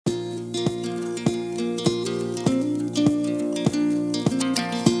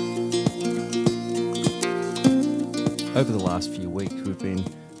Over the last few weeks, we've been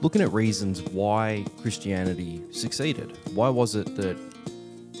looking at reasons why Christianity succeeded. Why was it that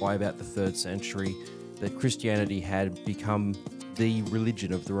by about the 3rd century that Christianity had become the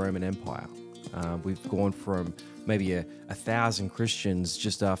religion of the Roman Empire? We've gone from maybe a 1,000 Christians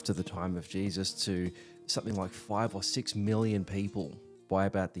just after the time of Jesus to something like 5 or 6 million people by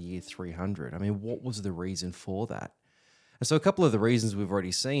about the year 300. I mean, what was the reason for that? And so a couple of the reasons we've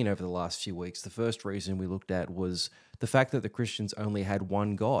already seen over the last few weeks, the first reason we looked at was the fact that the Christians only had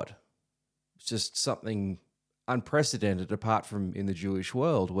one God. It's just something unprecedented apart from in the Jewish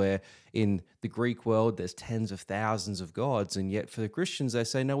world, where in the Greek world there's tens of thousands of gods, and yet for the Christians they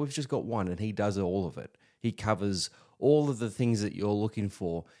say, no, we've just got one and he does all of it. He covers all of the things that you're looking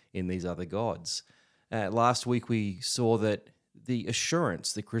for in these other gods. Last week we saw that the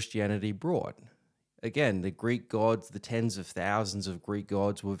assurance that Christianity brought. Again, the Greek gods, the tens of thousands of Greek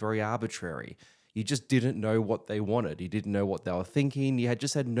gods were very arbitrary. You just didn't know what they wanted. You didn't know what they were thinking. You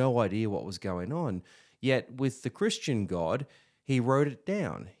just had no idea what was going on. Yet with the Christian God, he wrote it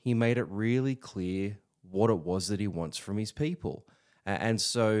down. He made it really clear what it was that he wants from his people. And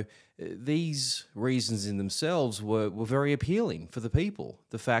so these reasons in themselves were very appealing for the people.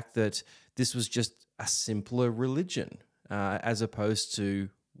 The fact that this was just a simpler religion as opposed to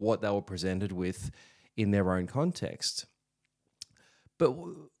what they were presented with in their own context. But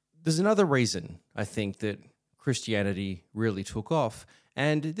there's another reason, I think, that Christianity really took off,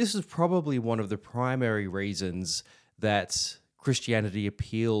 and this is probably one of the primary reasons that Christianity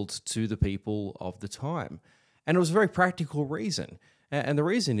appealed to the people of the time. And it was a very practical reason. And the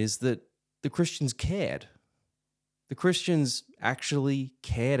reason is that the Christians cared. The Christians actually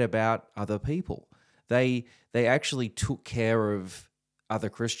cared about other people. They actually took care of other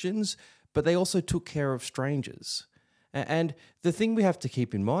Christians, but they also took care of strangers. And the thing we have to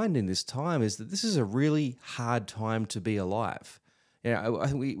keep in mind in this time is that this is a really hard time to be alive. You know, I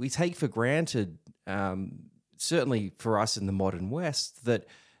think we take for granted, certainly for us in the modern West, that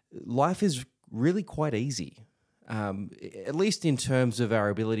life is really quite easy, at least in terms of our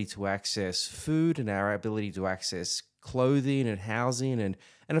ability to access food and our ability to access clothing and housing. And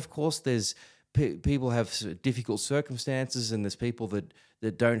of course, there's people have difficult circumstances, and there's people that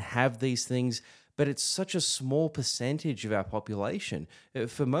don't have these things, but it's such a small percentage of our population.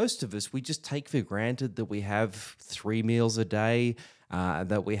 For most of us, we just take for granted that we have 3 meals a day,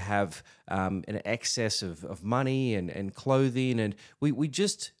 that we have an excess of money and clothing, and we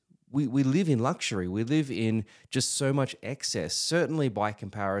live in luxury. We live in just so much excess, certainly by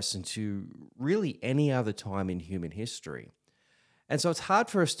comparison to really any other time in human history. And so it's hard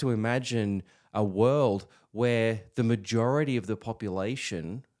for us to imagine a world where the majority of the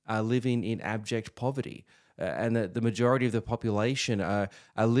population are living in abject poverty, and that the majority of the population are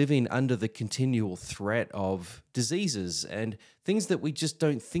living under the continual threat of diseases and things that we just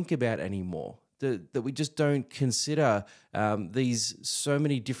don't think about anymore, that we just don't consider these so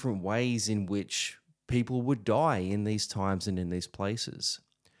many different ways in which people would die in these times and in these places.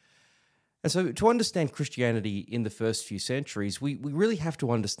 And so to understand Christianity in the first few centuries, we really have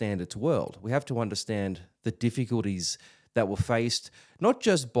to understand its world. We have to understand the difficulties that were faced, not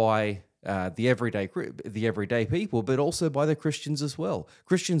just by the everyday people, but also by the Christians as well.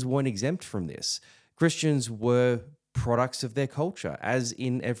 Christians weren't exempt from this. Christians were products of their culture, as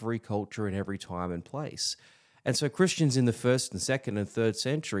in every culture in every time and place. And so Christians in the 1st and 2nd and 3rd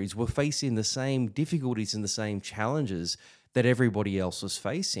centuries were facing the same difficulties and the same challenges that everybody else was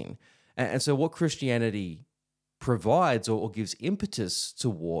facing. And so what Christianity provides or gives impetus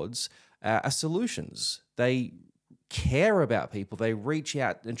towards are solutions. They care about people. They reach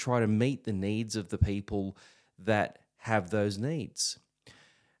out and try to meet the needs of the people that have those needs.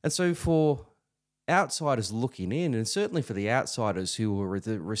 And so for outsiders looking in, and certainly for the outsiders who were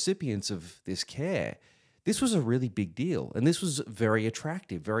the recipients of this care, this was a really big deal. And this was very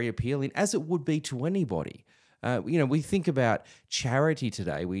attractive, very appealing, as it would be to anybody. We think about charity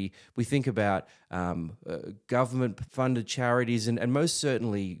today. We think about government-funded charities and most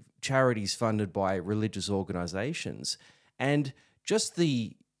certainly charities funded by religious organizations, and just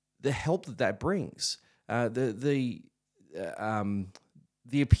the help that brings, the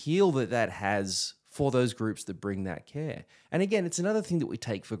appeal that has for those groups that bring that care. And again, it's another thing that we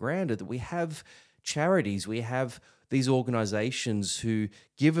take for granted, that we have charities, we have these organizations who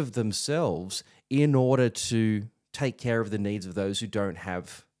give of themselves in order to take care of the needs of those who don't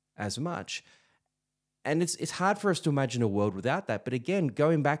have as much. And it's hard for us to imagine a world without that. But again,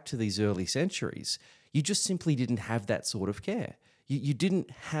 going back to these early centuries, you just simply didn't have that sort of care. You didn't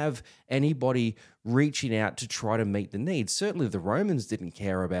have anybody reaching out to try to meet the needs. Certainly, the Romans didn't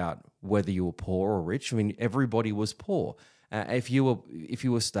care about whether you were poor or rich. I mean, everybody was poor. If you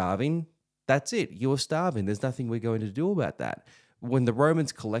were starving, that's it. You were starving. There's nothing we're going to do about that. When the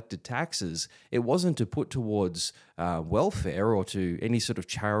Romans collected taxes, it wasn't to put towards welfare or to any sort of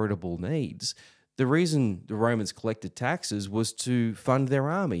charitable needs. The reason the Romans collected taxes was to fund their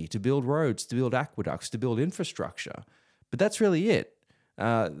army, to build roads, to build aqueducts, to build infrastructure. But that's really it.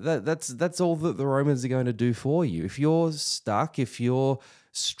 That's all that the Romans are going to do for you. If you're stuck, if you're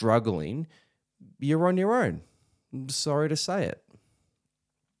struggling, you're on your own. I'm sorry to say it.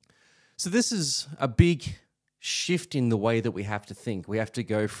 So this is a big shift in the way that we have to think. We have to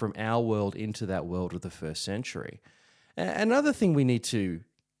go from our world into that world of the first century. Another thing we need to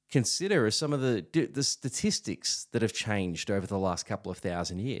consider is some of the statistics that have changed over the last couple of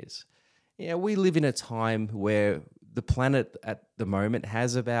thousand years. We live in a time where the planet at the moment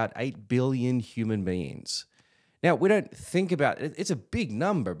has about 8 billion human beings. Now, we don't think about it. It's a big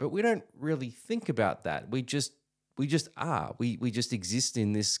number, but we don't really think about that. We just are. We just exist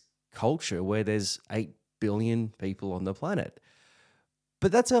in this culture where there's 8 billion people on the planet.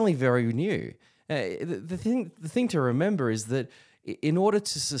 But that's only very new. The thing to remember is that in order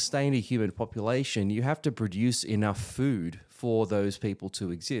to sustain a human population, you have to produce enough food for those people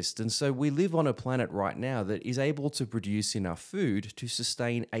to exist. And so we live on a planet right now that is able to produce enough food to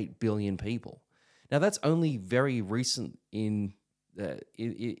sustain 8 billion people. Now, that's only very recent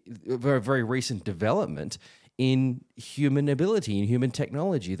very recent development in human ability, in human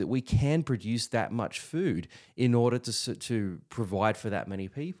technology, that we can produce that much food in order to provide for that many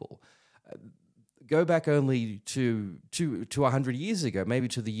people. Go back only to 100 years ago, maybe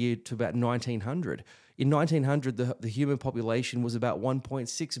to about 1900. In 1900, the human population was about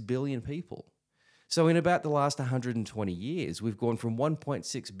 1.6 billion people. So in about the last 120 years, we've gone from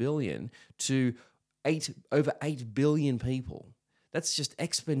 1.6 billion to over 8 billion people. That's just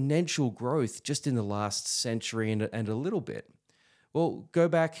exponential growth just in the last century and a little bit. Well, go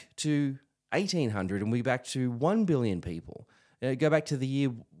back to 1800 and we're back to 1 billion people. Go back to the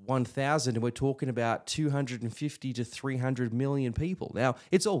year 1000 and we're talking about 250 to 300 million people. Now,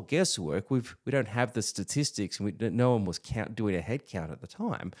 it's all guesswork. We don't have the statistics, and no one was doing a head count at the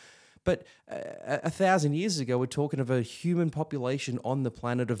time. But 1,000 years ago, we're talking of a human population on the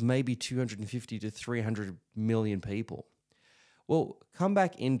planet of maybe 250 to 300 million people. Well, come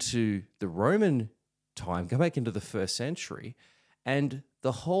back into the Roman time, come back into the first century, and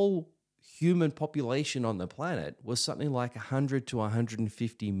the whole human population on the planet was something like 100 to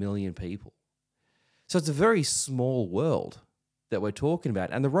 150 million people. So it's a very small world that we're talking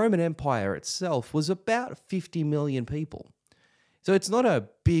about. And the Roman Empire itself was about 50 million people. So it's not a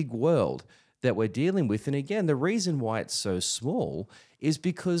big world that we're dealing with. And again, the reason why it's so small is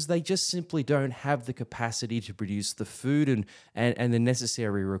because they just simply don't have the capacity to produce the food and the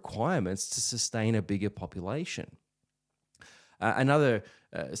necessary requirements to sustain a bigger population. Another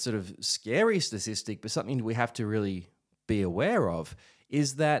sort of scary statistic, but something we have to really be aware of,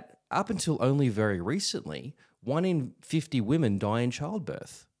 is that up until only very recently, 1 in 50 women die in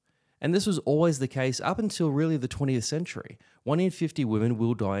childbirth. And this was always the case up until really the 20th century. 1 in 50 women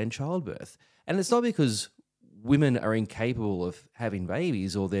will die in childbirth. And it's not because women are incapable of having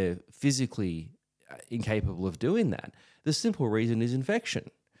babies or they're physically incapable of doing that. The simple reason is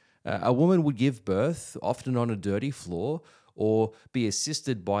infection. A woman would give birth, often on a dirty floor, or be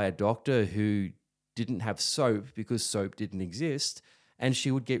assisted by a doctor who didn't have soap because soap didn't exist, and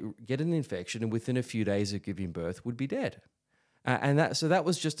she would get an infection and within a few days of giving birth would be dead. So that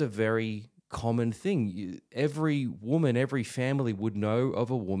was just a very common thing. Every woman, every family would know of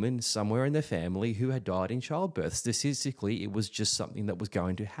a woman somewhere in their family who had died in childbirth. Statistically, it was just something that was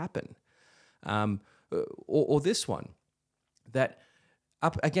going to happen. Or this one, that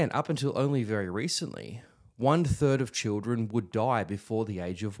up until only very recently, 1/3 of children would die before the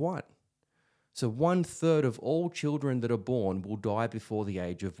age of 1. So 1/3 of all children that are born will die before the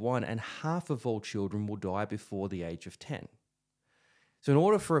age of 1, and half of all children will die before the age of 10. So in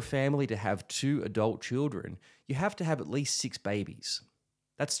order for a family to have 2 adult children, you have to have at least 6 babies.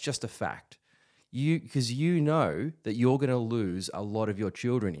 That's just a fact. Because you know that you're going to lose a lot of your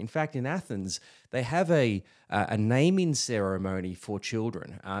children. In fact, in Athens, they have a naming ceremony for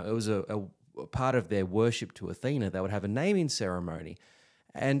children. It was a part of their worship to Athena. They would have a naming ceremony.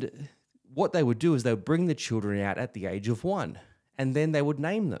 And what they would do is they would bring the children out at the age of 1, and then they would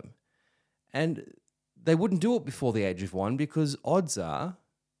name them. And they wouldn't do it before the age of 1 because odds are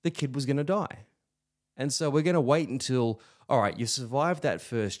the kid was going to die. And so we're going to wait until, all right, you survived that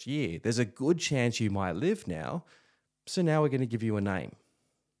first year. There's a good chance you might live now, So now we're going to give you a name.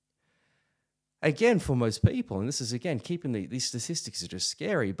 Again, for most people, and this is again keeping these statistics are just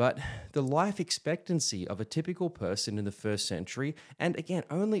scary, but the life expectancy of a typical person in the first century, and again,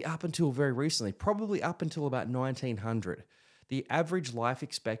 only up until very recently, probably up until about 1900, the average life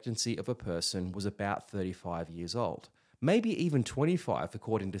expectancy of a person was about 35 years old. Maybe even 25,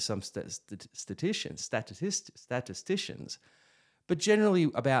 according to some statisticians. But generally,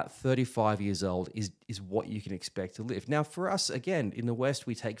 about 35 years old is what you can expect to live. Now, for us, again, in the West,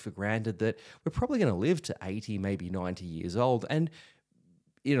 we take for granted that we're probably going to live to 80, maybe 90 years old, and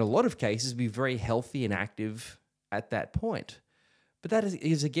in a lot of cases, be very healthy and active at that point. But that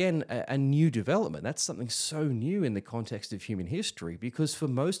is again, a new development. That's something so new in the context of human history, because for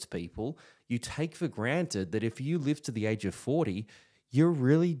most people, you take for granted that if you live to the age of 40, you're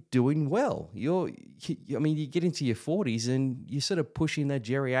really doing well. You get into your 40s and you're sort of pushing that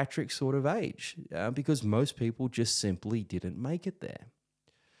geriatric sort of age because most people just simply didn't make it there.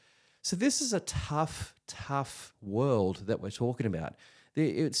 So this is a tough, tough world that we're talking about.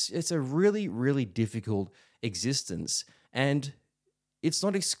 It's a really, really difficult existence, and it's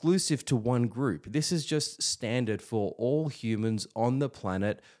not exclusive to one group. This is just standard for all humans on the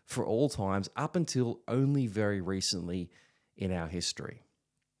planet for all times up until only very recently in our history.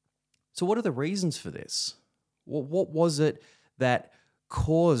 So what are the reasons for this? What was it that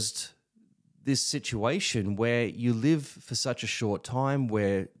caused this situation where you live for such a short time,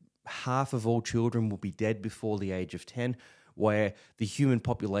 where half of all children will be dead before the age of 10, where the human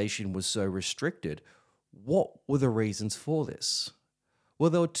population was so restricted? What were the reasons for this?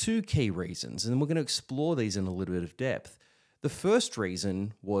 Well, there were two key reasons, and we're going to explore these in a little bit of depth. The first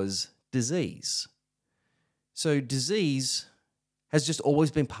reason was disease. So disease has just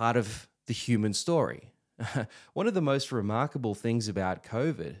always been part of the human story. One of the most remarkable things about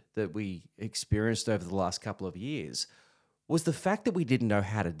COVID that we experienced over the last couple of years was the fact that we didn't know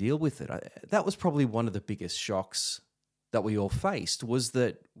how to deal with it. That was probably one of the biggest shocks that we all faced, was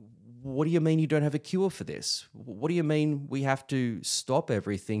that, what do you mean you don't have a cure for this? What do you mean we have to stop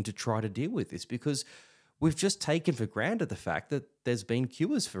everything to try to deal with this? Because we've just taken for granted the fact that there's been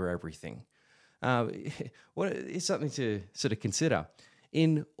cures for everything. It's something to sort of consider.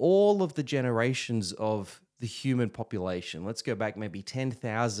 In all of the generations of the human population, let's go back maybe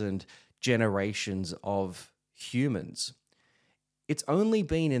 10,000 generations of humans, it's only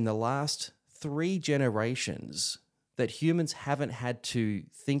been in the last 3 generations that humans haven't had to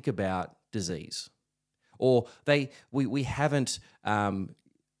think about disease, or we haven't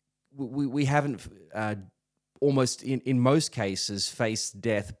almost in most cases faced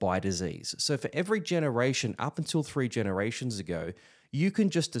death by disease. So for every generation up until 3 generations ago, you can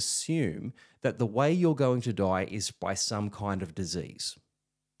just assume that the way you're going to die is by some kind of disease.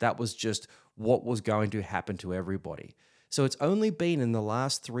 That was just what was going to happen to everybody. So it's only been in the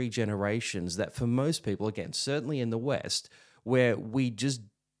last 3 generations that for most people, again, certainly in the West, where we just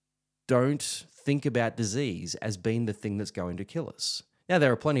don't think about disease as being the thing that's going to kill us. Now,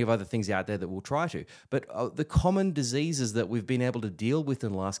 there are plenty of other things out there that we'll try to, but the common diseases that we've been able to deal with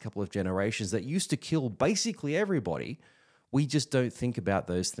in the last couple of generations that used to kill basically everybody, we just don't think about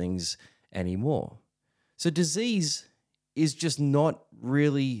those things anymore. So disease is just not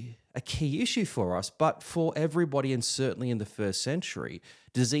really a key issue for us, but for everybody, and certainly in the first century,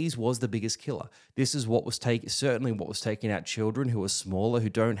 disease was the biggest killer. This is what was certainly what was taking out children who are smaller, who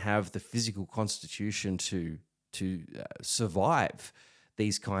don't have the physical constitution to survive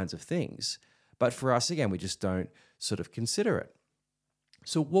these kinds of things. But for us, again, we just don't sort of consider it.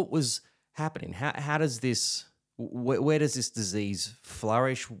 So what was happening? How does this? Where does this disease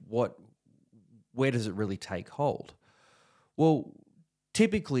flourish? Where does it really take hold? Well,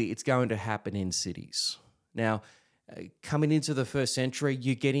 typically, it's going to happen in cities. Now, coming into the first century,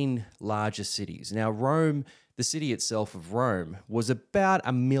 you're getting larger cities. Now, Rome, the city itself of Rome, was about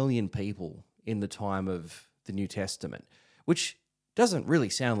 1 million people in the time of the New Testament, which doesn't really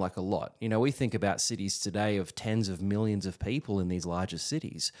sound like a lot. You know, we think about cities today of tens of millions of people in these larger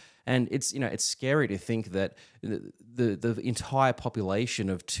cities, and it's scary to think that the entire population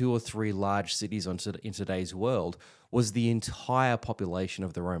of 2 or 3 large cities in today's world was the entire population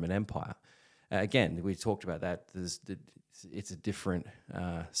of the Roman Empire. Again, we talked about that. It's a different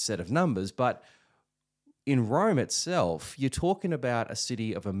set of numbers, but in Rome itself, you're talking about a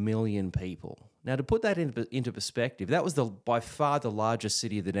city of 1 million people. Now, to put that into perspective, that was by far the largest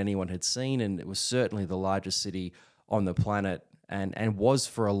city that anyone had seen, and it was certainly the largest city on the planet, and was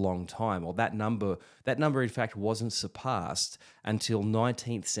for a long time. Well, that number, in fact, wasn't surpassed until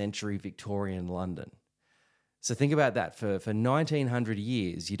 19th century Victorian London. So think about that. For 1900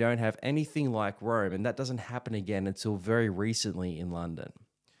 years, you don't have anything like Rome, and that doesn't happen again until very recently in London.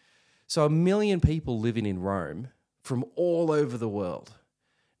 So 1 million people living in Rome from all over the world.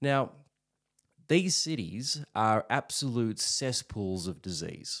 Now, these cities are absolute cesspools of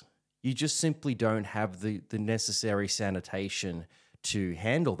disease. You just simply don't have the necessary sanitation to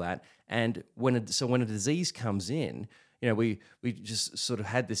handle that. And when a disease comes in, we just sort of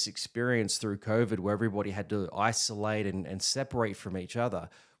had this experience through COVID where everybody had to isolate and separate from each other.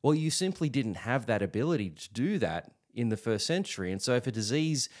 Well, you simply didn't have that ability to do that in the first century. And so if a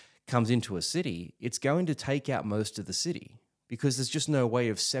disease comes into a city, it's going to take out most of the city because there's just no way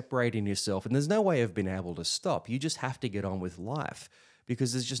of separating yourself and there's no way of being able to stop. You just have to get on with life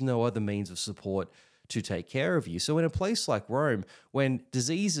because there's just no other means of support to take care of you. So in a place like Rome, when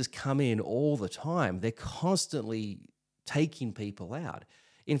diseases come in all the time, they're constantly taking people out.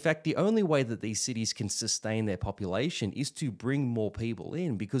 In fact, the only way that these cities can sustain their population is to bring more people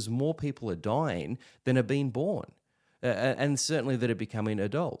in because more people are dying than are being born, and certainly that are becoming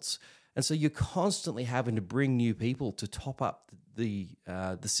adults. And so you're constantly having to bring new people to top up the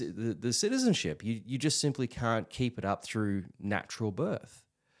citizenship. You just simply can't keep it up through natural birth.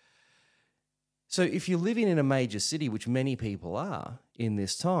 So if you're living in a major city, which many people are in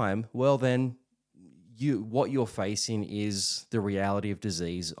this time, well then what you're facing is the reality of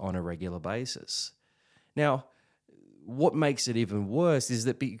disease on a regular basis. Now, what makes it even worse is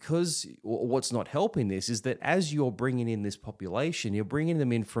that what's not helping this is that as you're bringing in this population, you're bringing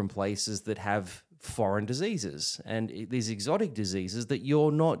them in from places that have foreign diseases and these exotic diseases that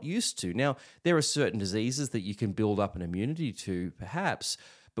you're not used to. Now, there are certain diseases that you can build up an immunity to, perhaps,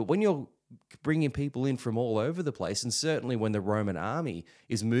 but when you're bringing people in from all over the place, and certainly when the Roman army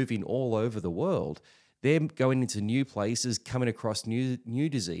is moving all over the world, they're going into new places, coming across new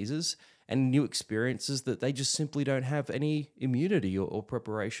diseases and new experiences that they just simply don't have any immunity or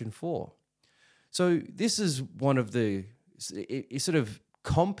preparation for. So this is one of it sort of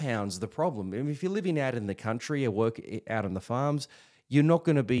compounds the problem. I mean, if you're living out in the country or work out on the farms, you're not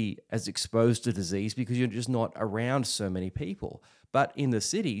going to be as exposed to disease because you're just not around so many people. But in the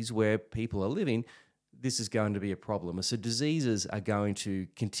cities where people are living, this is going to be a problem. So diseases are going to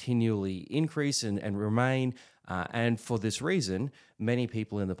continually increase and remain. And for this reason, many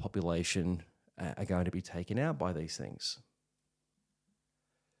people in the population are going to be taken out by these things.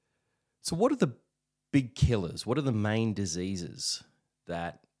 So what are the big killers? What are the main diseases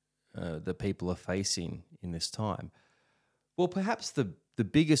that the people are facing in this time? Well, perhaps the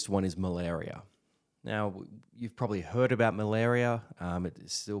biggest one is malaria. Now, you've probably heard about malaria. It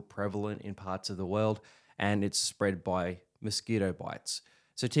is still prevalent in parts of the world, and it's spread by mosquito bites.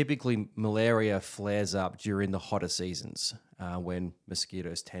 So typically, malaria flares up during the hotter seasons when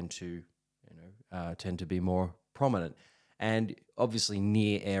mosquitoes tend to be more prominent, and obviously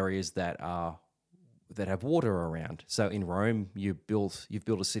near areas that have water around. So in Rome, you've built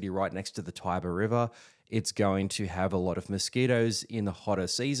a city right next to the Tiber River. It's going to have a lot of mosquitoes in the hotter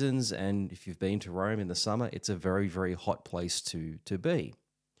seasons, and if you've been to Rome in the summer, it's a very, very hot place to be.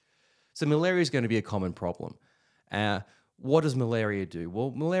 So malaria is going to be a common problem. What does malaria do?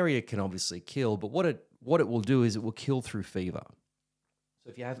 Well, malaria can obviously kill, but what it will do is it will kill through fever.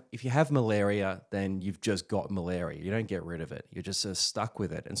 So if you have malaria, then you've just got malaria. You don't get rid of it. You're just stuck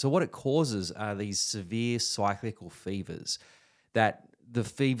with it. And so what it causes are these severe cyclical fevers, that the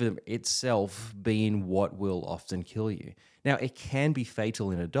fever itself being what will often kill you. Now, it can be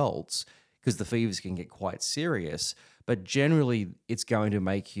fatal in adults because the fevers can get quite serious, but generally it's going to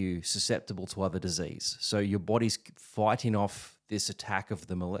make you susceptible to other disease. So your body's fighting off this attack of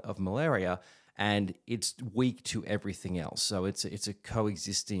malaria, and it's weak to everything else. So it's a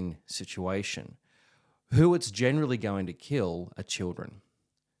coexisting situation. Who it's generally going to kill are children.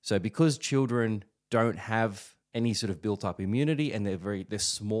 So because children don't have any sort of built-up immunity and they're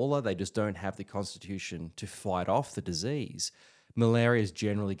smaller, they just don't have the constitution to fight off the disease, malaria is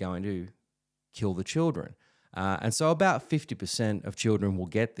generally going to kill the children. And so about 50% of children will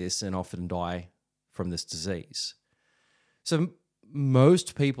get this and often die from this disease. So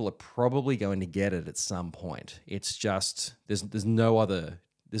most people are probably going to get it at some point. It's just there's no other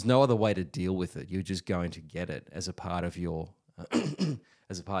way to deal with it. You're just going to get it as a part of your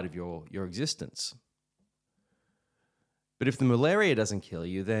your existence. But if the malaria doesn't kill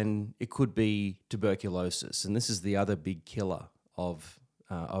you, then it could be tuberculosis, and this is the other big killer of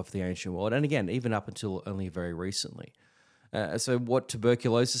the ancient world. And again, even up until only very recently. So what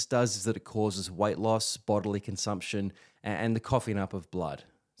tuberculosis does is that it causes weight loss, bodily consumption, and the coughing up of blood.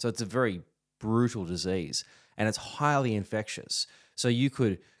 So it's a very brutal disease, and it's highly infectious. So you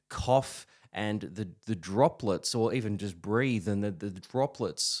could cough and the droplets, or even just breathe, and the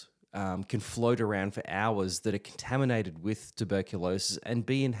droplets can float around for hours that are contaminated with tuberculosis and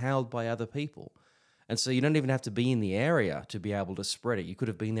be inhaled by other people. And so you don't even have to be in the area to be able to spread it. You could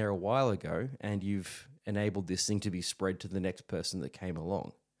have been there a while ago and you've enabled this thing to be spread to the next person that came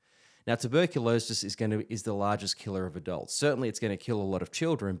along. Now, tuberculosis is the largest killer of adults. Certainly, it's going to kill a lot of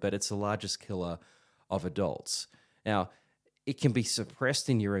children, but it's the largest killer of adults. Now, it can be suppressed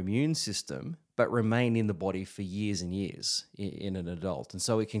in your immune system, but remain in the body for years and years in an adult, and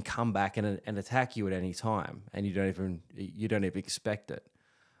so it can come back and attack you at any time, and you don't even expect it.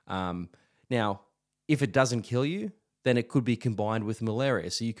 Now, if it doesn't kill you, then it could be combined with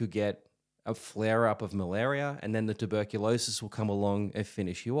malaria, so you could get a flare up of malaria, and then the tuberculosis will come along and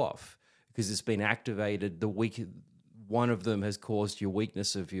finish you off because it's been activated. One of them has caused your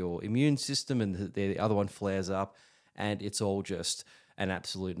weakness of your immune system, and the other one flares up, and it's all just an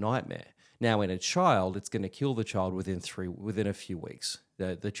absolute nightmare. Now, in a child, it's going to kill the child within a few weeks.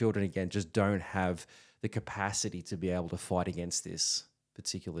 The children, again, just don't have the capacity to be able to fight against this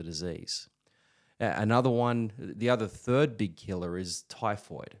particular disease. Another one, the other third big killer is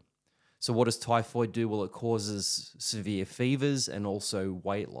typhoid. So what does typhoid do? Well, it causes severe fevers and also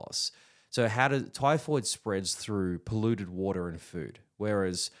weight loss. So typhoid spreads through polluted water and food,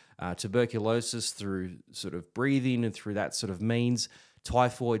 whereas tuberculosis through sort of breathing and through that sort of means,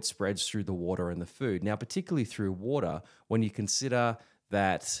 typhoid spreads through the water and the food. Now, particularly through water, when you consider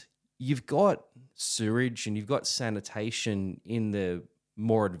that you've got sewage and you've got sanitation in the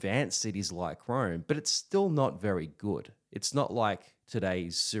more advanced cities like Rome, but it's still not very good. It's not like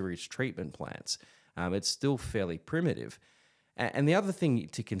today's sewage treatment plants. It's still fairly primitive. And the other thing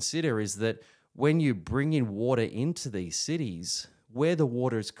to consider is that when you bring in water into these cities, where the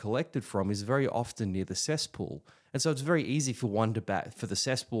water is collected from is very often near the cesspool. And so it's very easy for the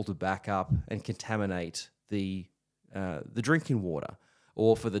cesspool to back up and contaminate the drinking water,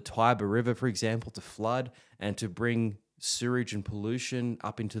 or for the Tiber River, for example, to flood and to bring sewage and pollution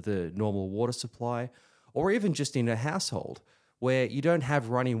up into the normal water supply, or even just in a household where you don't have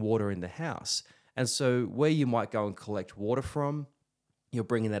running water in the house. And so where you might go and collect water from, you're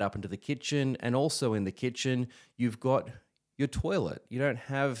bringing that up into the kitchen, and also in the kitchen, you've got your toilet. You don't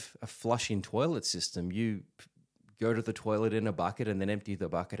have a flushing toilet system. You go to the toilet in a bucket and then empty the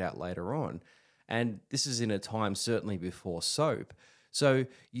bucket out later on. And this is in a time certainly before soap. So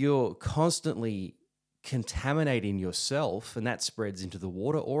you're constantly contaminating yourself, and that spreads into the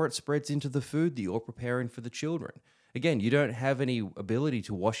water, or it spreads into the food that you're preparing for the children. Again, you don't have any ability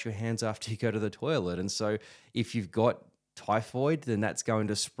to wash your hands after you go to the toilet. And so if you've got typhoid, then that's going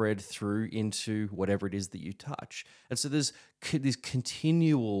to spread through into whatever it is that you touch. And so there's this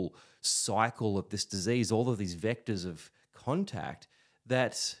continual cycle of this disease, all of these vectors of contact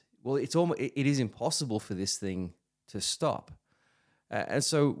that, well, it is impossible for this thing to stop. And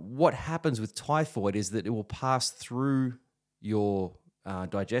so what happens with typhoid is that it will pass through your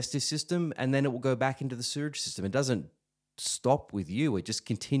digestive system, and then it will go back into the sewage system. It doesn't stop with you. It just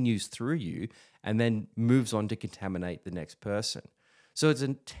continues through you and then moves on to contaminate the next person. So it's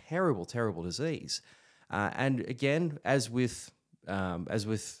a terrible, terrible disease. And again, as with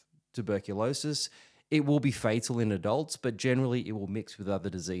tuberculosis, it will be fatal in adults, but generally it will mix with other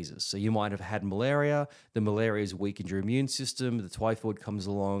diseases. So you might have had malaria, the malaria has weakened your immune system, the typhoid comes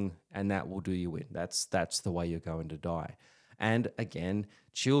along, and that will do you in. That's the way you're going to die. And again,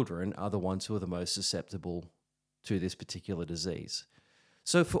 children are the ones who are the most susceptible to this particular disease.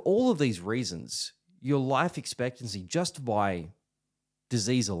 So for all of these reasons, your life expectancy just by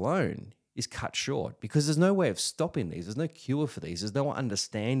disease alone is cut short, because there's no way of stopping these. There's no cure for these. There's no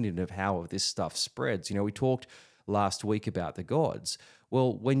understanding of how this stuff spreads. You know, we talked last week about the gods.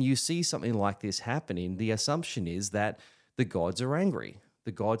 Well, when you see something like this happening, the assumption is that the gods are angry.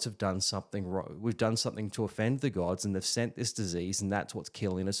 The gods have done something wrong. We've done something to offend the gods, and they've sent this disease, and that's what's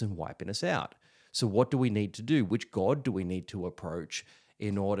killing us and wiping us out. So what do we need to do? Which god do we need to approach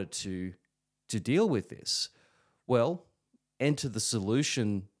in order to deal with this? Well, enter the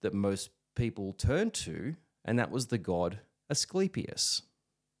solution that most people turned to, and that was the god Asclepius.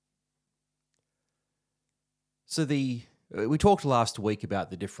 So we talked last week about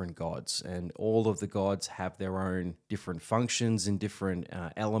the different gods, and all of the gods have their own different functions and different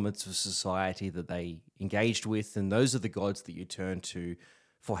elements of society that they engaged with, and those are the gods that you turn to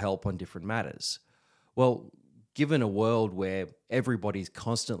for help on different matters. Well, given a world where everybody's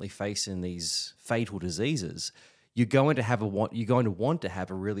constantly facing these fatal diseases, you're going to want to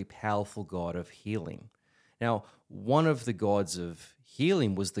have a really powerful god of healing. Now, one of the gods of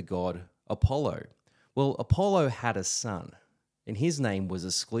healing was the god Apollo. Well, Apollo had a son, and his name was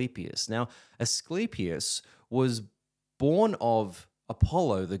Asclepius. Now, Asclepius was born of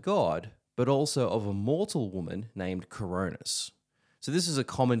Apollo, the god, but also of a mortal woman named Coronis. So this is a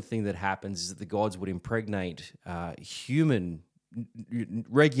common thing that happens, is that the gods would impregnate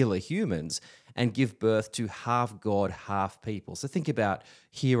regular humans and give birth to half god, half people. So think about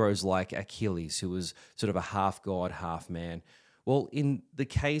heroes like Achilles, who was sort of a half god, half man. Well, in the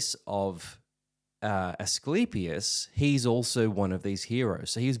case of Asclepius, he's also one of these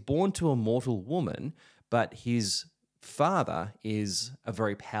heroes. So he's born to a mortal woman, but his father is a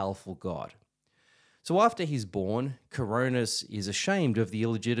very powerful god. So after he's born, Coronis is ashamed of the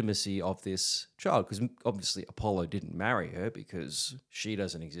illegitimacy of this child, because obviously Apollo didn't marry her because she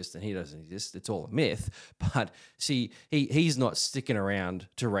doesn't exist and he doesn't exist. It's all a myth. But see, he's not sticking around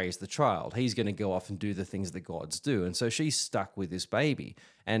to raise the child. He's going to go off and do the things the gods do. And so she's stuck with this baby.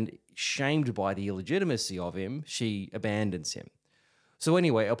 And shamed by the illegitimacy of him, she abandons him. So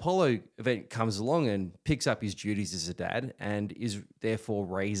anyway, Apollo event comes along and picks up his duties as a dad and is therefore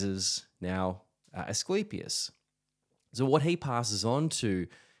raises now Asclepius. So what he passes on to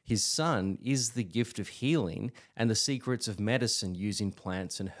his son is the gift of healing and the secrets of medicine using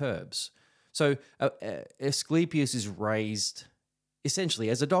plants and herbs. So Asclepius is raised essentially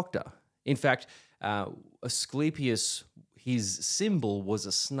as a doctor. In fact, Asclepius, his symbol was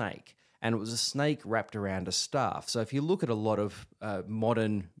a snake, and it was a snake wrapped around a staff. So if you look at a lot of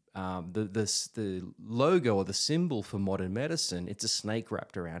modern the logo or the symbol for modern medicine, it's a snake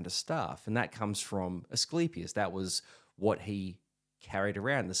wrapped around a staff, and that comes from Asclepius. That was what he carried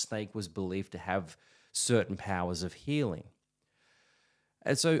around. The snake was believed to have certain powers of healing.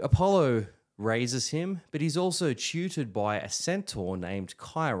 And so Apollo raises him, but he's also tutored by a centaur named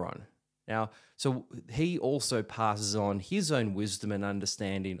Chiron. Now, so he also passes on his own wisdom and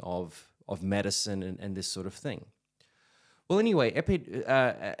understanding of medicine and this sort of thing. Well, anyway,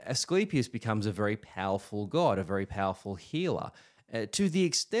 Asclepius becomes a very powerful god, a very powerful healer, to the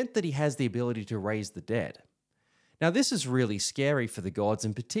extent that he has the ability to raise the dead. Now, this is really scary for the gods,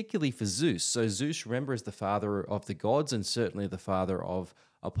 and particularly for Zeus. So Zeus, remember, is the father of the gods and certainly the father of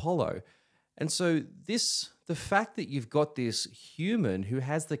Apollo. And so the fact that you've got this human who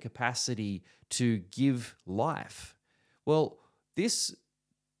has the capacity to give life, well, this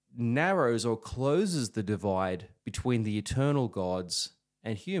narrows or closes the divide between the eternal gods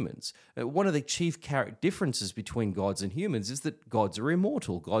and humans. One of the chief differences between gods and humans is that gods are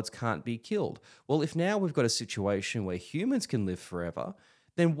immortal. Gods can't be killed. Well, if now we've got a situation where humans can live forever,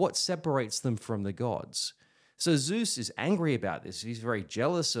 then what separates them from the gods? So Zeus is angry about this. He's very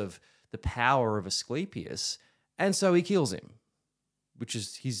jealous of the power of Asclepius, and so he kills him, which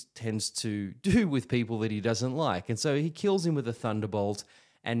is he tends to do with people that he doesn't like. And so he kills him with a thunderbolt,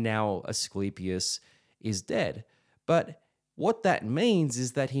 and now Asclepius is dead. But what that means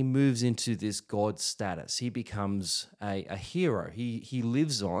is that he moves into this god status. He becomes a hero. He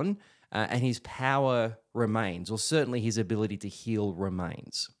lives on, and his power remains, or certainly his ability to heal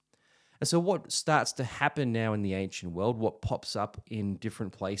remains. And so what starts to happen now in the ancient world, what pops up in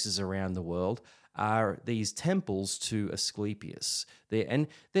different places around the world, are these temples to Asclepius.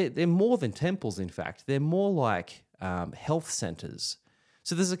 They're more than temples, in fact. They're more like health centers.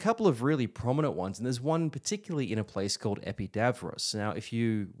 So there's a couple of really prominent ones, and there's one particularly in a place called Epidavros. Now, if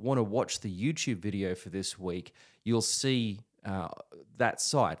you want to watch the YouTube video for this week, you'll see that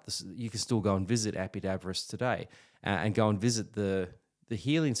site. You can still go and visit Epidavros today and go and visit the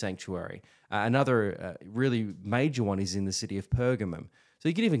healing sanctuary. Another really major one is in the city of Pergamum. So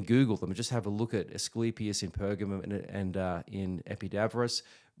you can even Google them and just have a look at Asclepius in Pergamum and in Epidavros.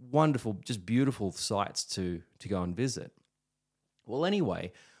 Wonderful, just beautiful sites to go and visit. Well,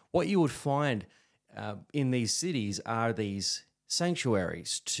 anyway, what you would find in these cities are these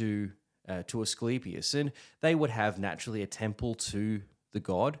sanctuaries to Asclepius, and they would have naturally a temple to the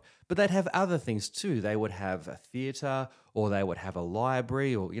god, but they'd have other things too. They would have a theater, or they would have a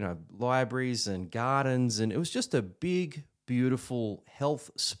library, or libraries and gardens, and it was just a big, beautiful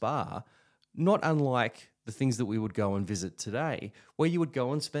health spa, not unlike the things that we would go and visit today, where you would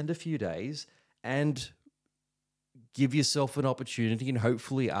go and spend a few days and give yourself an opportunity and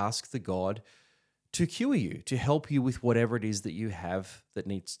hopefully ask the god to cure you, to help you with whatever it is that you have that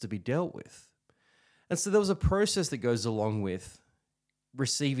needs to be dealt with. And so there was a process that goes along with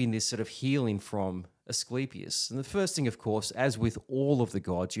receiving this sort of healing from Asclepius. And the first thing, of course, as with all of the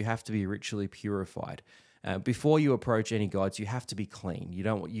gods, you have to be ritually purified. Before you approach any gods, you have to be clean.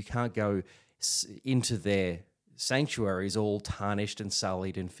 You can't go into their sanctuaries all tarnished and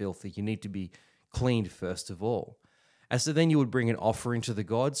sullied and filthy. You need to be cleaned first of all. And so then you would bring an offering to the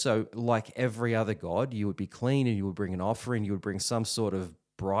god. So, like every other god, you would be clean and you would bring an offering, you would bring some sort of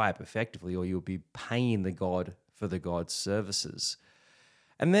bribe effectively, or you would be paying the god for the god's services.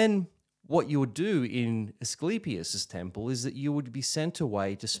 And then what you would do in Asclepius' temple is that you would be sent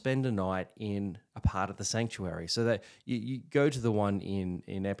away to spend a night in a part of the sanctuary. So that you go to the one in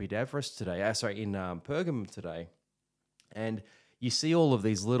Epidavros today, in Pergamum today, and you see all of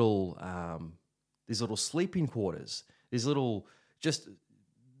these little sleeping quarters, these little, just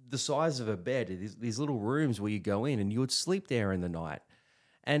the size of a bed, these little rooms where you go in and you would sleep there in the night.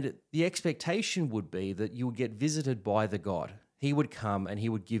 And the expectation would be that you would get visited by the god. He would come and he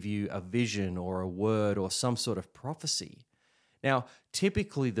would give you a vision or a word or some sort of prophecy. Now,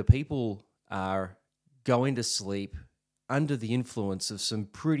 typically the people are going to sleep under the influence of some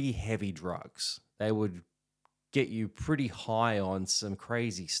pretty heavy drugs. They would get you pretty high on some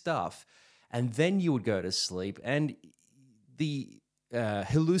crazy stuff, and then you would go to sleep, and the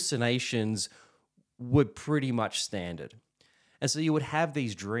hallucinations were pretty much standard. And so you would have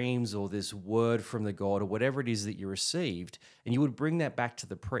these dreams or this word from the god or whatever it is that you received, and you would bring that back to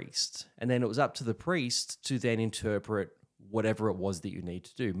the priest. And then it was up to the priest to then interpret whatever it was that you need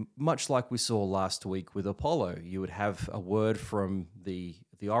to do. Much like we saw last week with Apollo, you would have a word from the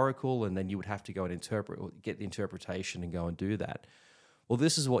oracle, and then you would have to go and interpret, or get the interpretation and go and do that. Well,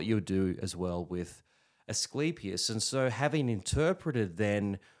 this is what you would do as well with Asclepius. And so having interpreted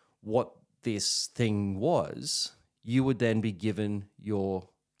then what this thing was, you would then be given your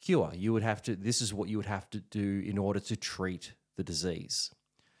cure. This is what you would have to do in order to treat the disease.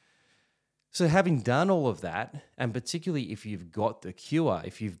 So having done all of that, and particularly if you've got the cure,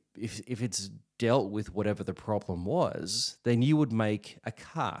 if it's dealt with whatever the problem was, then you would make a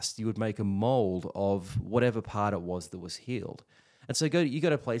cast, you would make a mold of whatever part it was that was healed. And so you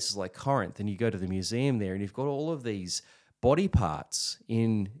go to places like Corinth, and you go to the museum there, and you've got all of these body parts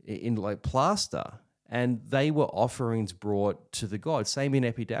in like plaster, and they were offerings brought to the god. Same in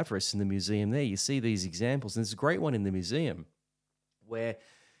Epidavros in the museum there. You see these examples, and there's a great one in the museum where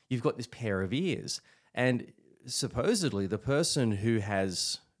you've got this pair of ears, and supposedly the person who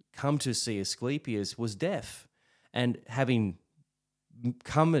has come to see Asclepius was deaf, and having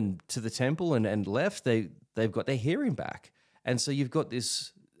come to the temple and left, they've got their hearing back. And so you've got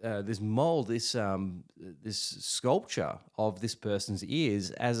this mold, this sculpture of this person's ears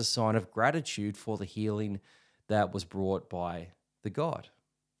as a sign of gratitude for the healing that was brought by the god.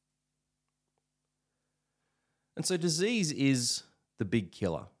 And so disease is the big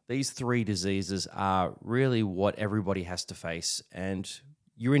killer. These three diseases are really what everybody has to face, and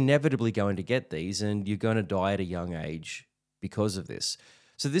you're inevitably going to get these, and you're going to die at a young age because of this.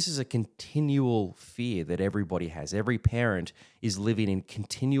 So this is a continual fear that everybody has. Every parent is living in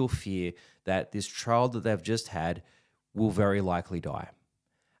continual fear that this child that they've just had will very likely die.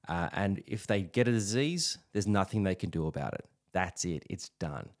 And if they get a disease, there's nothing they can do about it. That's it. It's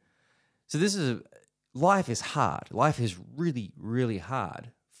done. So life is hard. Life is really, really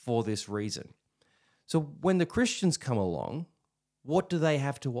hard for this reason. So when the Christians come along, what do they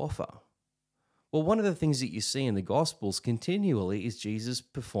have to offer? Well, one of the things that you see in the Gospels continually is Jesus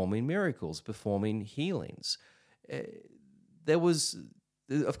performing miracles, performing healings. There was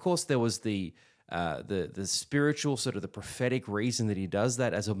the spiritual, sort of the prophetic reason that he does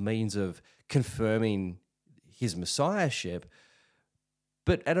that as a means of confirming his messiahship.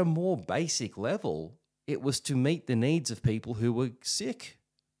 But at a more basic level, it was to meet the needs of people who were sick,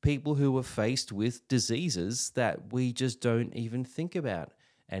 people who were faced with diseases that we just don't even think about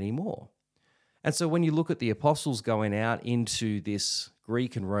anymore. And so when you look at the apostles going out into this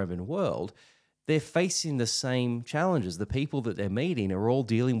Greek and Roman world, they're facing the same challenges. The people that they're meeting are all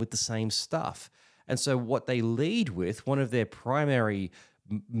dealing with the same stuff. And so what they lead with, one of their primary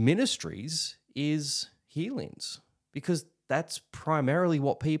ministries, is healings, because that's primarily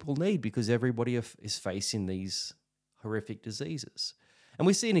what people need, because everybody is facing these horrific diseases. And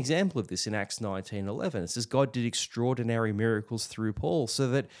we see an example of this in Acts 19:11. It says, God did extraordinary miracles through Paul, so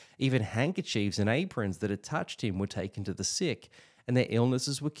that even handkerchiefs and aprons that had touched him were taken to the sick, and their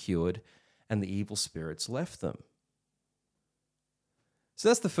illnesses were cured, and the evil spirits left them. So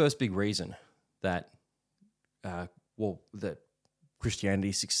that's the first big reason that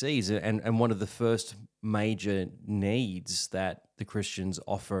Christianity succeeds, and one of the first major needs that the Christians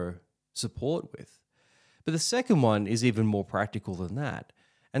offer support with. But the second one is even more practical than that,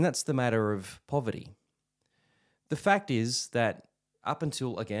 and that's the matter of poverty. The fact is that up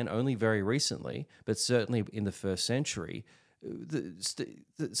until, again, only very recently, but certainly in the first century,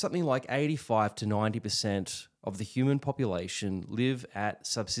 something like 85 to 90% of the human population live at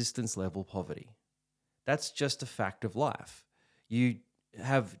subsistence level poverty. That's just a fact of life. You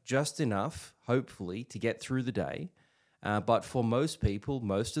have just enough, hopefully, to get through the day. But for most people,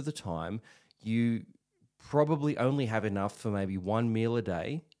 most of the time, you probably only have enough for maybe one meal a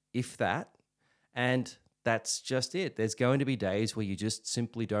day, if that. And that's just it. There's going to be days where you just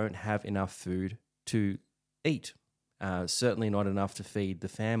simply don't have enough food to eat, certainly not enough to feed the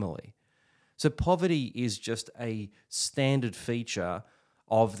family. So poverty is just a standard feature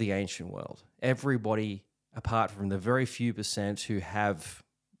of the ancient world. Everybody, apart from the very few percent who have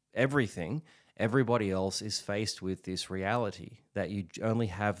everything, everybody else is faced with this reality that you only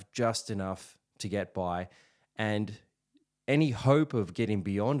have just enough to get by, and any hope of getting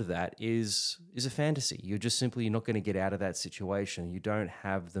beyond that is a fantasy. You're not going to get out of that situation. You don't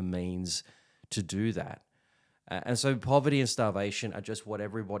have the means to do that. And so poverty and starvation are just what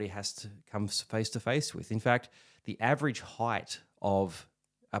everybody has to come face to face with. In fact, the average height of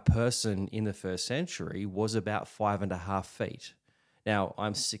a person in the first century was about 5.5 feet. Now,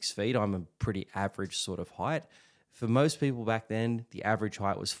 I'm 6 feet. I'm a pretty average sort of height. For most people back then, the average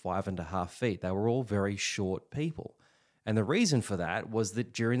height was 5.5 feet. They were all very short people. And the reason for that was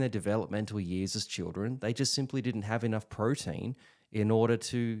that during their developmental years as children, they just simply didn't have enough protein in order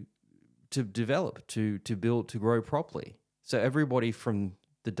to develop, to build, to grow properly. So everybody from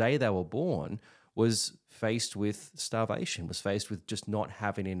the day they were born was faced with starvation, was faced with just not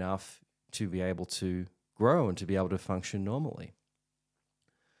having enough to be able to grow and to be able to function normally.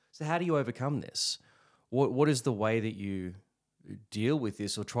 So how do you overcome this? What is the way that you deal with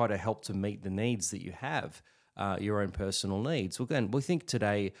this or try to help to meet the needs that you have, your own personal needs? Well, again, we think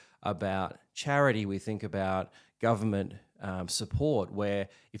today about charity, we think about government support, where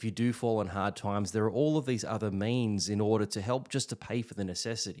if you do fall on hard times, there are all of these other means in order to help just to pay for the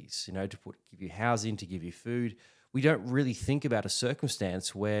necessities, to give you housing, to give you food. We don't really think about a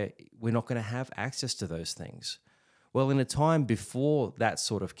circumstance where we're not going to have access to those things. Well, in a time before that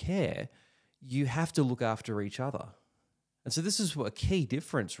sort of care, you have to look after each other. And so this is a key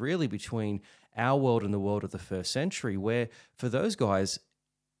difference really between our world and the world of the first century, where for those guys,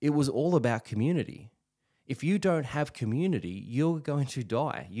 it was all about community. If you don't have community, you're going to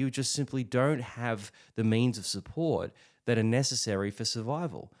die. You just simply don't have the means of support that are necessary for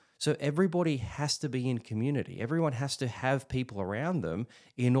survival. So everybody has to be in community. Everyone has to have people around them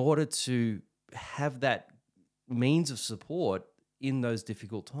in order to have that means of support in those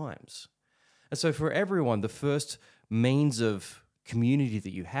difficult times. And so for everyone, the first means of community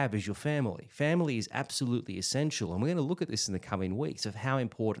that you have is your family. Family is absolutely essential. And we're going to look at this in the coming weeks of how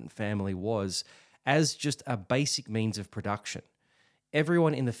important family was as just a basic means of production.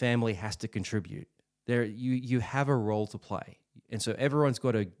 Everyone in the family has to contribute. You have a role to play. And so everyone's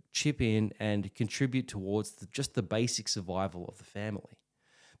got to chip in and contribute towards just the basic survival of the family.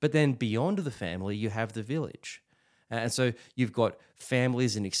 But then beyond the family, you have the village. And so you've got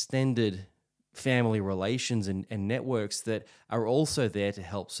families and extended family relations and networks that are also there to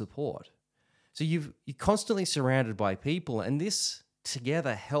help support. So you're constantly surrounded by people, and this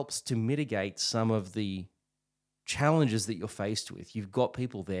together helps to mitigate some of the challenges that you're faced with. You've got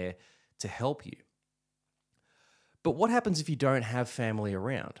people there to help you. But what happens if you don't have family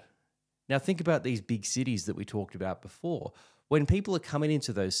around? Now think about these big cities that we talked about before. When people are coming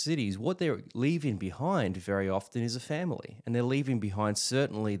into those cities, what they're leaving behind very often is a family. And they're leaving behind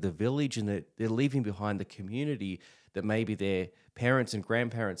certainly the village, and they're leaving behind the community that maybe their parents and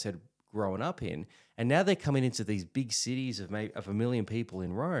grandparents had grown up in. And now they're coming into these big cities of 1 million people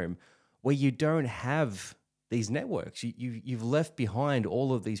in Rome, where you don't have these networks. You've left behind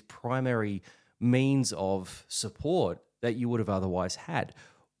all of these primary means of support that you would have otherwise had.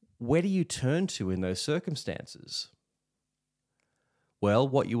 Where do you turn to in those circumstances? Well,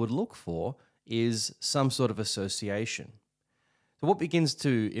 what you would look for is some sort of association. So what begins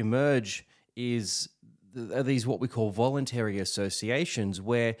to emerge are these what we call voluntary associations,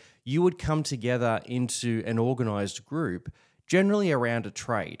 where you would come together into an organized group, generally around a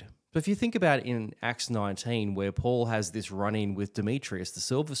trade. So if you think about in Acts 19, where Paul has this run-in with Demetrius, the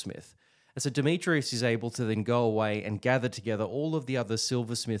silversmith, and so Demetrius is able to then go away and gather together all of the other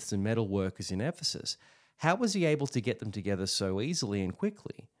silversmiths and metal workers in Ephesus. How was he able to get them together so easily and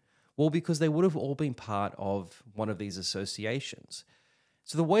quickly? Well, because they would have all been part of one of these associations.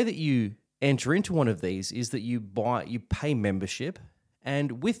 So the way that you enter into one of these is that you pay membership,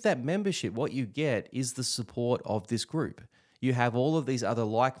 and with that membership, what you get is the support of this group. You have all of these other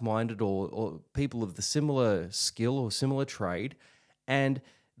like-minded or people of the similar skill or similar trade, and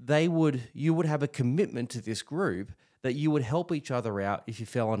you would have a commitment to this group that you would help each other out if you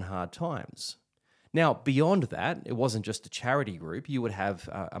fell on hard times. Now, beyond that, it wasn't just a charity group. You would have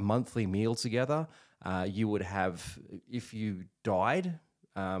a monthly meal together. You would have, if you died,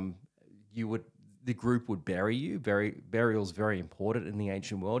 the group would bury you. Burial's very important in the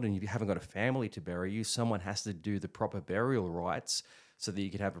ancient world, and if you haven't got a family to bury you, someone has to do the proper burial rites so that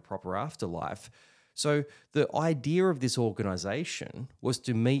you could have a proper afterlife. So the idea of this organization was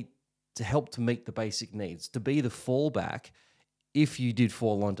to help to meet the basic needs, to be the fallback if you did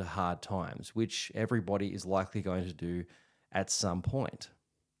fall onto hard times, which everybody is likely going to do at some point.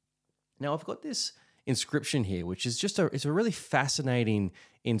 Now, I've got this inscription here, which is it's a really fascinating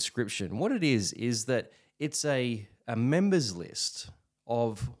inscription. What it is that it's a members list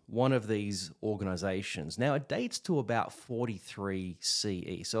of one of these organizations. Now, it dates to about 43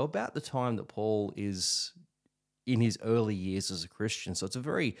 CE, so about the time that Paul is in his early years as a Christian. So it's a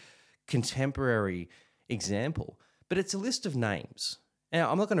very contemporary example, but it's a list of names. Now,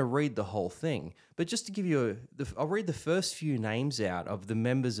 I'm not going to read the whole thing, but just to give you I'll read the first few names out of the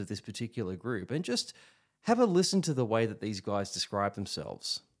members of this particular group and just have a listen to the way that these guys describe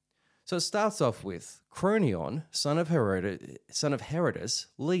themselves. So it starts off with Cronion, son of Herodas,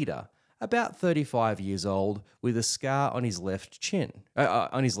 leader, about 35 years old, with a scar on his left shin.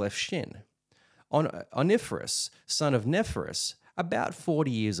 Oniphorus, son of Nephorus, about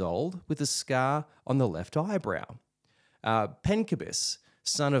 40 years old, with a scar on the left eyebrow. Pencabus,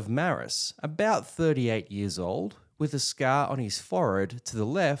 son of Maris, about 38 years old, with a scar on his forehead to the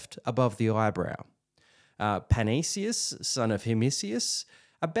left above the eyebrow. Panesius, son of Himisius,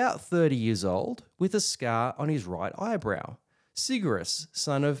 about 30 years old, with a scar on his right eyebrow. Sigarus,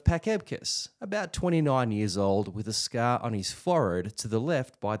 son of Pachebcus, about 29 years old, with a scar on his forehead to the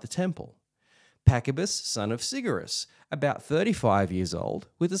left by the temple. Pachebus, son of Sigarus, about 35 years old,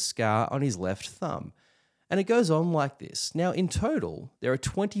 with a scar on his left thumb. And it goes on like this. Now, in total, there are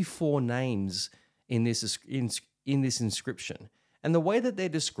 24 names in this inscription. And the way that they're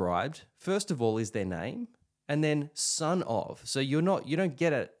described, first of all, is their name, and then son of. So you don't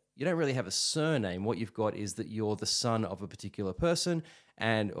really have a surname. What you've got is that you're the son of a particular person,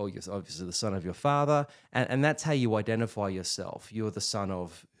 or you're obviously the son of your father, and that's how you identify yourself. You're the son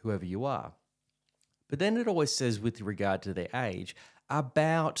of whoever you are. But then it always says, with regard to their age,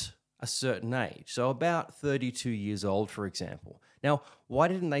 about a certain age. So about 32 years old, for example. Now, why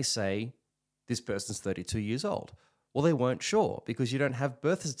didn't they say this person's 32 years old? Well, they weren't sure, because you don't have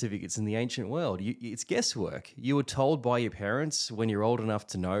birth certificates in the ancient world. It's guesswork. You were told by your parents when you're old enough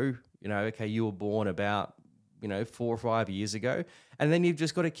to know, okay, you were born about, 4 or 5 years ago, and then you've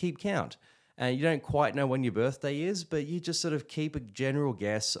just got to keep count. And you don't quite know when your birthday is, but you just sort of keep a general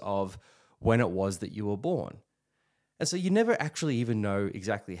guess of when it was that you were born. And so you never actually even know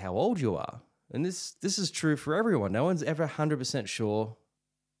exactly how old you are. And this is true for everyone. No one's ever 100% sure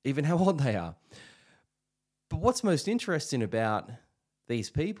even how old they are. But what's most interesting about these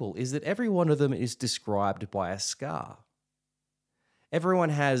people is that every one of them is described by a scar. Everyone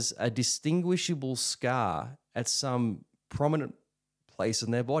has a distinguishable scar at some prominent place in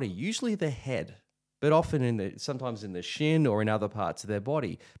their body, usually their head, but often sometimes in the shin or in other parts of their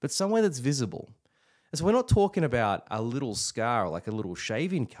body, but somewhere that's visible. And so we're not talking about a little scar, like a little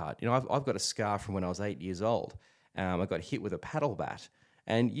shaving cut. I've got a scar from when I was 8 years old. I got hit with a paddle bat.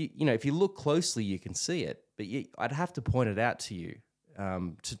 And, if you look closely, you can see it. But I'd have to point it out to you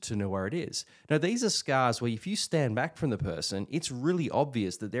to know where it is. Now, these are scars where if you stand back from the person, it's really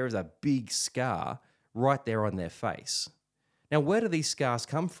obvious that there is a big scar right there on their face. Now, where do these scars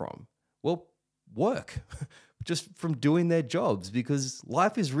come from? Well, work. Just from doing their jobs, because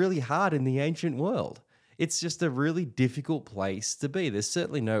life is really hard in the ancient world. It's just a really difficult place to be. There's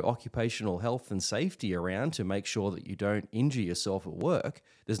certainly no occupational health and safety around to make sure that you don't injure yourself at work.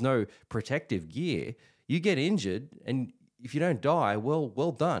 There's no protective gear. You get injured, and if you don't die,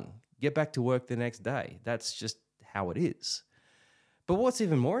 well done. Get back to work the next day. That's just how it is. But what's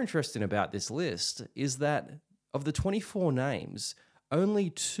even more interesting about this list is that of the 24 names, only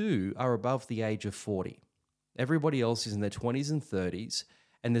 2 are above the age of 40. Everybody else is in their 20s and 30s,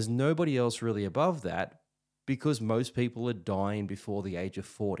 and there's nobody else really above that, because most people are dying before the age of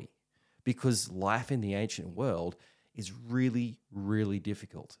 40, because life in the ancient world is really, really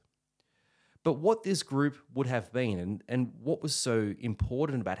difficult. But what this group would have been, and what was so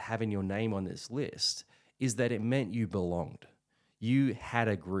important about having your name on this list, is that it meant you belonged. You had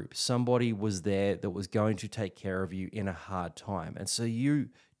a group. Somebody was there that was going to take care of you in a hard time. And so you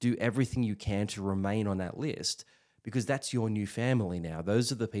do everything you can to remain on that list, because that's your new family now.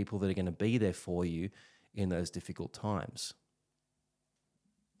 Those are the people that are going to be there for you in those difficult times.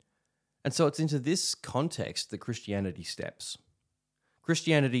 And so it's into this context that Christianity steps.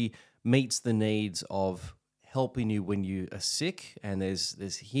 Christianity meets the needs of helping you when you are sick, and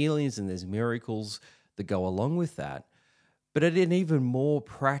there's healings and there's miracles that go along with that. But at an even more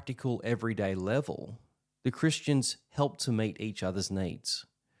practical, everyday level, the Christians help to meet each other's needs.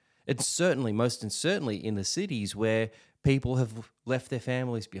 It's certainly, most and certainly in the cities where people have left their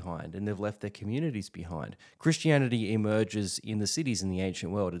families behind and they've left their communities behind. Christianity emerges in the cities in the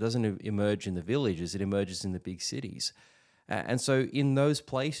ancient world. It doesn't emerge in the villages, it emerges in the big cities. And so in those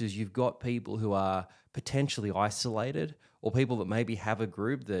places, you've got people who are potentially isolated, or people that maybe have a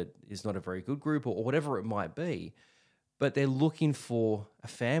group that is not a very good group, or whatever it might be. But they're looking for a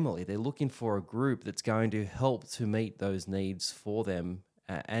family. They're looking for a group that's going to help to meet those needs for them,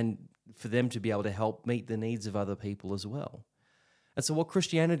 and for them to be able to help meet the needs of other people as well. And so what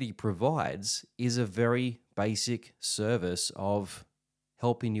Christianity provides is a very basic service of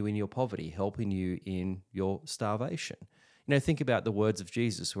helping you in your poverty, helping you in your starvation. Think about the words of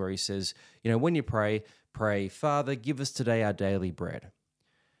Jesus where he says, when you pray, Father, give us today our daily bread.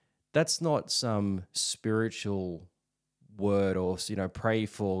 That's not some spiritual word, or pray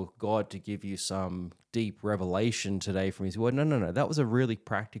for God to give you some deep revelation today from his word. No. That was a really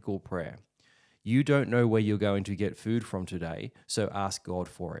practical prayer. You don't know where you're going to get food from today, so ask God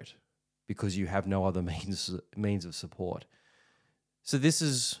for it, because you have no other means of support. So this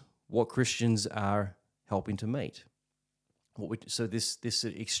is what Christians are helping to meet. So this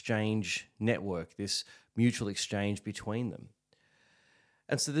exchange network, this mutual exchange between them.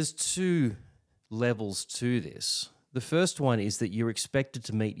 And so there's two levels to this. The first one is that you're expected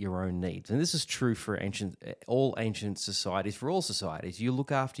to meet your own needs. And this is true for all ancient societies, for all societies. You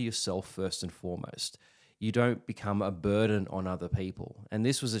look after yourself first and foremost. You don't become a burden on other people. And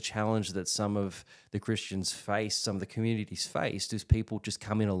this was a challenge that some of the Christians faced, some of the communities faced, is people just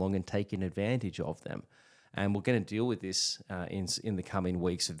coming along and taking advantage of them. And we're going to deal with this in the coming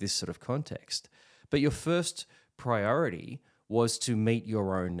weeks of this sort of context. But your first priority was to meet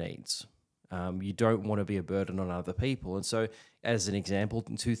your own needs. You don't want to be a burden on other people. And so, as an example,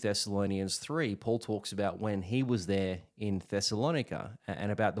 in 2 Thessalonians 3, Paul talks about when he was there in Thessalonica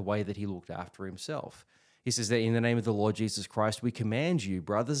and about the way that he looked after himself. He says that in the name of the Lord Jesus Christ, we command you,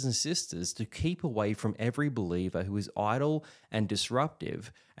 brothers and sisters, to keep away from every believer who is idle and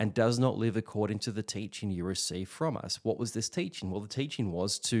disruptive and does not live according to the teaching you receive from us. What was this teaching? Well, the teaching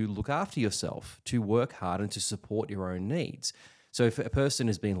was to look after yourself, to work hard and to support your own needs. So if a person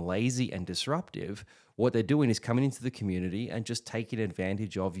has been lazy and disruptive, what they're doing is coming into the community and just taking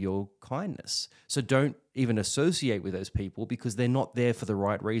advantage of your kindness. So don't even associate with those people, because they're not there for the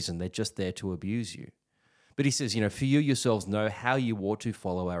right reason. They're just there to abuse you. But he says, for you yourselves know how you ought to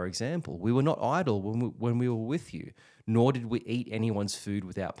follow our example. We were not idle when we were with you, nor did we eat anyone's food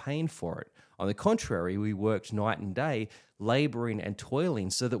without paying for it. On the contrary, we worked night and day, laboring and toiling,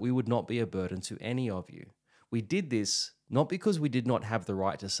 so that we would not be a burden to any of you. We did this not because we did not have the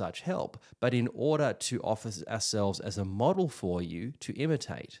right to such help, but in order to offer ourselves as a model for you to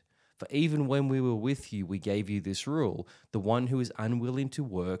imitate. For even when we were with you, we gave you this rule: the one who is unwilling to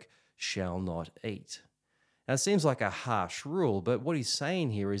work shall not eat. Now, it seems like a harsh rule, but what he's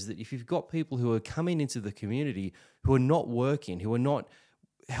saying here is that if you've got people who are coming into the community who are not working, who are not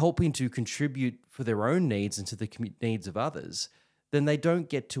helping to contribute for their own needs and to the needs of others, then they don't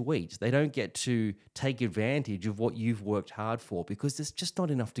get to eat. They don't get to take advantage of what you've worked hard for, because there's just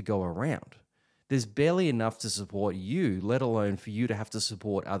not enough to go around. There's barely enough to support you, let alone for you to have to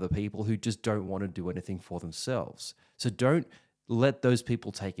support other people who just don't want to do anything for themselves. So don't let those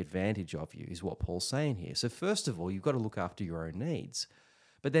people take advantage of you, is what Paul's saying here. So first of all, you've got to look after your own needs.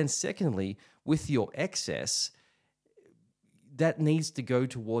 But then secondly, with your excess, that needs to go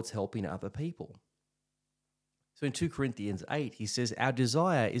towards helping other people. So in 2 Corinthians 8, he says, our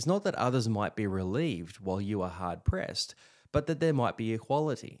desire is not that others might be relieved while you are hard-pressed, but that there might be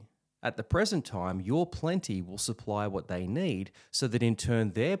equality. At the present time, your plenty will supply what they need, so that in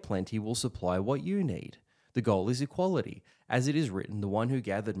turn their plenty will supply what you need. The goal is equality. As it is written, the one who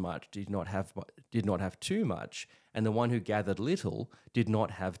gathered much did not have too much, and the one who gathered little did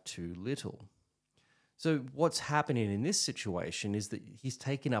not have too little. So what's happening in this situation is that he's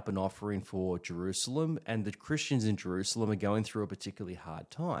taken up an offering for Jerusalem, and the Christians in Jerusalem are going through a particularly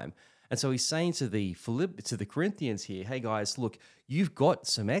hard time. And so he's saying to the Corinthians here, hey guys, look, you've got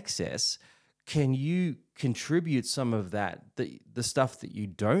some excess. Can you contribute some of that, the stuff that you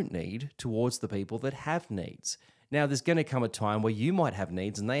don't need, towards the people that have needs? Now, there's going to come a time where you might have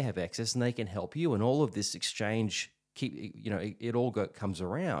needs and they have excess and they can help you, and all of this exchange, it all comes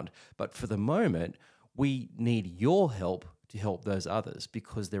around. But for the moment, we need your help to help those others,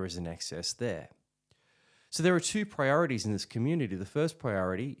 because there is an excess there. So there are two priorities in this community. The first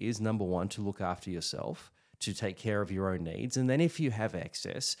priority is, number one, to look after yourself, to take care of your own needs. And then if you have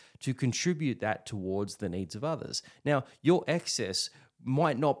excess, to contribute that towards the needs of others. Now, your excess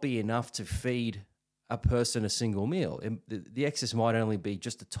might not be enough to feed a person a single meal. The excess might only be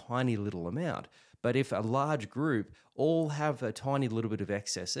just a tiny little amount. But if a large group all have a tiny little bit of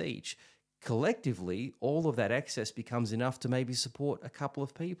excess each, collectively, all of that excess becomes enough to maybe support a couple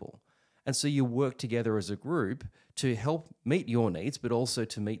of people. And so you work together as a group to help meet your needs, but also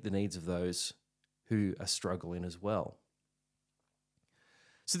to meet the needs of those who are struggling as well.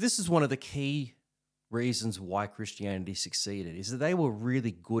 So this is one of the key reasons why Christianity succeeded, is that they were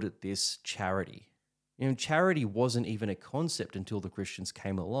really good at this charity. Charity wasn't even a concept until the Christians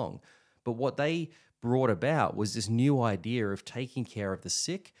came along. But what they brought about was this new idea of taking care of the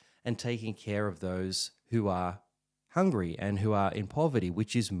sick and taking care of those who are hungry and who are in poverty,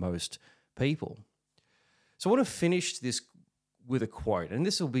 which is most people. So I want to finish this with a quote, and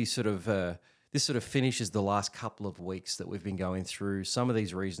this sort of finishes the last couple of weeks that we've been going through some of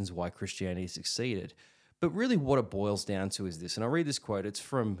these reasons why Christianity succeeded. But really what it boils down to is this, and I'll read this quote. It's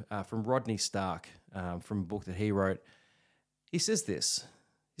from Rodney Stark, from a book that he wrote. He says this.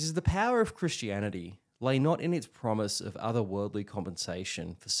 He says, "The power of Christianity lay not in its promise of otherworldly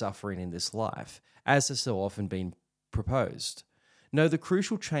compensation for suffering in this life, as has so often been proposed. No, the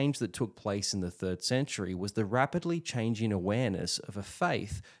crucial change that took place in the 3rd century was the rapidly changing awareness of a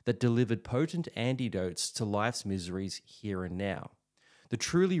faith that delivered potent antidotes to life's miseries here and now. The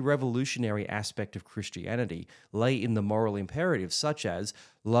truly revolutionary aspect of Christianity lay in the moral imperatives such as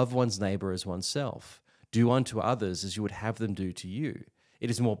love one's neighbor as oneself, do unto others as you would have them do to you. It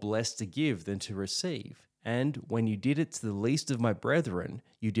is more blessed to give than to receive. And when you did it to the least of my brethren,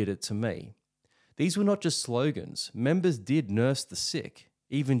 you did it to me." These were not just slogans. Members did nurse the sick,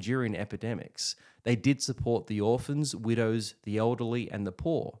 even during epidemics. They did support the orphans, widows, the elderly, and the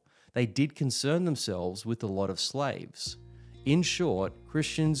poor. They did concern themselves with the lot of slaves. In short,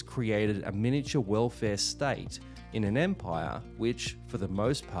 Christians created a miniature welfare state in an empire which, for the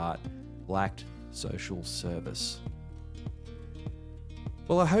most part, lacked social service.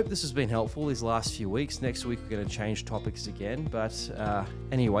 Well, I hope this has been helpful these last few weeks. Next week, we're going to change topics again. But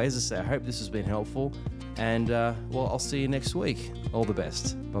anyway, as I say, I hope this has been helpful. And, I'll see you next week. All the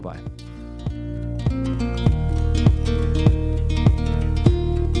best. Bye-bye.